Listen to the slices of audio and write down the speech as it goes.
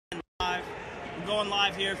going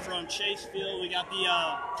live here from Chase Field. We got the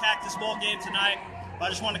Cactus Bowl game tonight. But I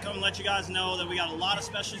just want to come and let you guys know that we got a lot of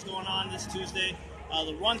specials going on this Tuesday.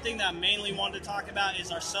 The one thing that I mainly wanted to talk about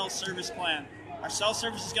is our self-service plan. Our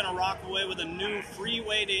self-service is going to rock away with a new free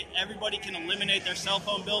way that everybody can eliminate their cell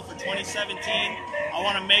phone bill for 2017. I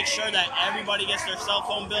want to make sure that everybody gets their cell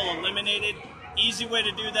phone bill eliminated. Easy way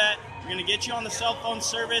to do that. We're going to get you on the cell phone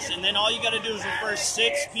service, and then all you got to do is refer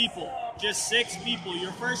 6 people. Just 6 people.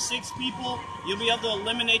 Your first 6 people, you'll be able to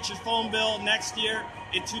eliminate your phone bill next year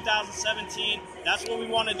in 2017. That's what we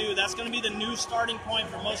want to do. That's going to be the new starting point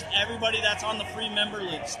for most everybody that's on the free member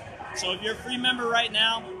list. So if you're a free member right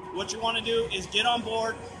now, what you want to do is get on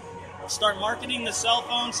board, start marketing the cell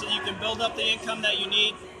phone so you can build up the income that you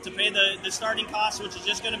need to pay the starting cost, which is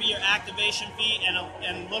just going to be your activation fee and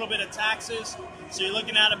a little bit of taxes. So you're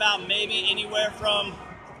looking at about maybe anywhere from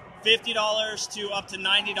 $50 to up to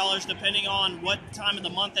 $90 depending on what time of the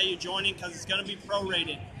month that you're joining, because it's going to be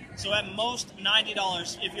prorated. So at most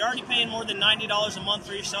 $90. If you're already paying more than $90 a month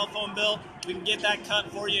for your cell phone bill, we can get that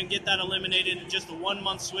cut for you and get that eliminated in just a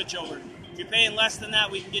 1-month switch over. If you're paying less than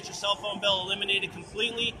that, we can get your cell phone bill eliminated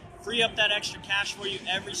completely, free up that extra cash for you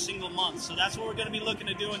every single month. So that's what we're going to be looking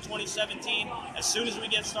to do in 2017. As soon as we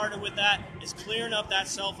get started with that, is clearing up that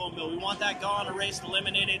cell phone bill. We want that gone, erased,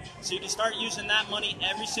 eliminated, so you can start using that money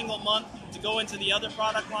every single month to go into the other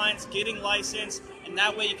product lines, getting licensed, and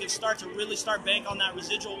that way you can start to really bank on that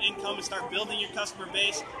residual income and start building your customer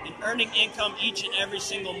base and earning income each and every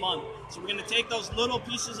single month. So we're going to take those little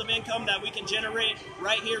pieces of income that we can generate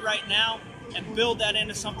right here, right now, and build that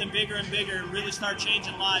into something bigger and bigger and really start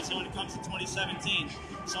changing lives when it comes to 2017.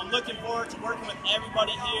 So I'm looking forward to working with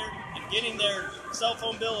everybody here and getting their cell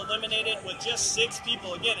phone bill eliminated with just 6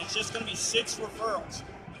 people. Again, it's just going to be 6 referrals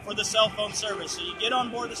for the cell phone service. So you get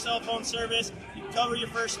on board the cell phone service, you cover your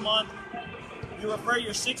first month, you refer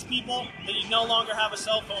your 6 people, then you no longer have a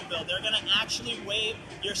cell phone bill. They're going to actually waive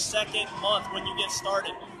your second month when you get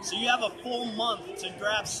started. So you have a full month to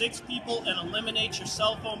grab 6 people and eliminate your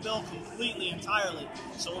cell phone bill completely, entirely.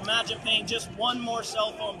 So imagine paying just 1 more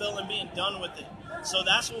cell phone bill and being done with it. So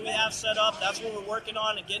that's what we have set up. That's what we're working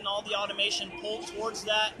on and getting all the automation pulled towards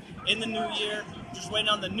that in the new year. Just waiting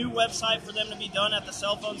on the new website for them to be done at the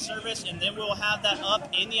cell phone service, and then we'll have that up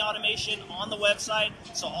in the automation on the website.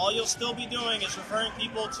 So all you'll still be doing is referring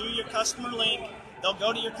people to your customer link. They'll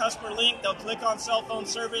go to your customer link, they'll click on cell phone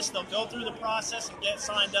service, they'll go through the process and get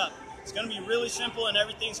signed up. It's going to be really simple, and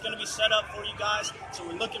everything's going to be set up for you guys. So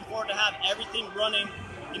we're looking forward to have everything running,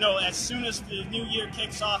 as soon as the new year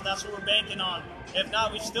kicks off. That's what we're banking on. If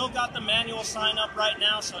not, we've still got the manual sign up right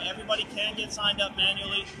now, so everybody can get signed up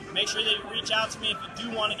manually. Make sure that you reach out to me if you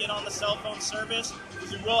do want to get on the cell phone service,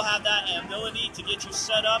 because we will have that ability to get you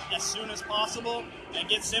set up as soon as possible and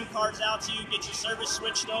get SIM cards out to you, get your service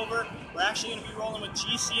switched over. We're actually going to be rolling with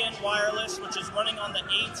GCN Wireless, which is running on the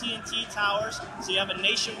AT&T towers, so you have a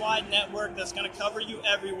nationwide network that's going to cover you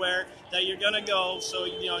everywhere that you're going to go. So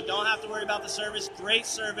don't have to worry about the service. Great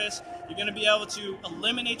service. You're going to be able to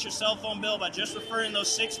eliminate your cell phone bill by just referring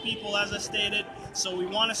those 6 people, as I stated. So we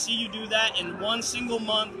want to see you do that in 1 single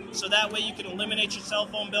month, so that way you can eliminate your cell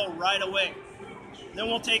phone bill right away. Then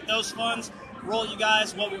we'll take those funds, roll you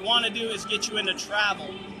guys. What we want to do is get you into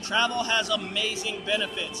travel. Travel has amazing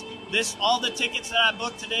benefits. All the tickets that I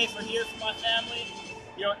booked today for my family,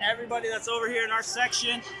 everybody that's over here in our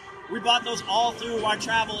section, we bought those all through our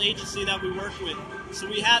travel agency that we work with. So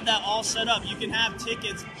we had that all set up. You can have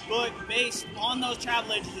tickets booked based on those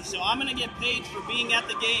travel agencies. So I'm going to get paid for being at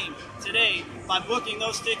the game today by booking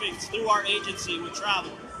those tickets through our agency with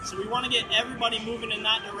travel. So we want to get everybody moving in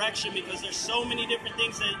that direction, because there's so many different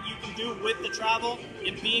things that you can do with the travel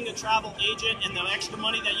and being a travel agent, and the extra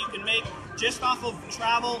money that you can make just off of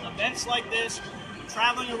travel, events like this,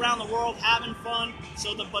 traveling around the world, having fun.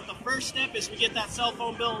 But the first step is we get that cell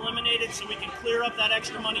phone bill eliminated so we can clear up that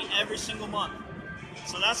extra money every single month.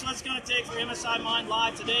 So that's what it's going to take for MSI Mind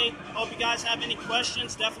Live today. Hope you guys have any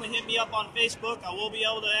questions. Definitely hit me up on Facebook. I will be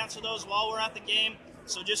able to answer those while we're at the game.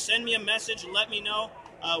 So just send me a message and let me know,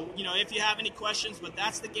 if you have any questions. But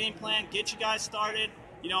that's the game plan. Get you guys started.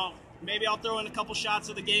 Maybe I'll throw in a couple shots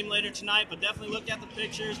of the game later tonight, but definitely look at the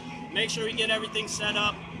pictures. Make sure you get everything set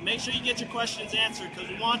up. Make sure you get your questions answered, because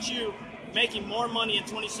we want you making more money in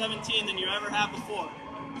 2017 than you ever have before.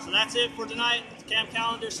 So that's it for tonight. It's Cam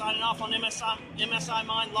Callender signing off on MSI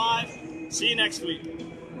Mind Live. See you next week.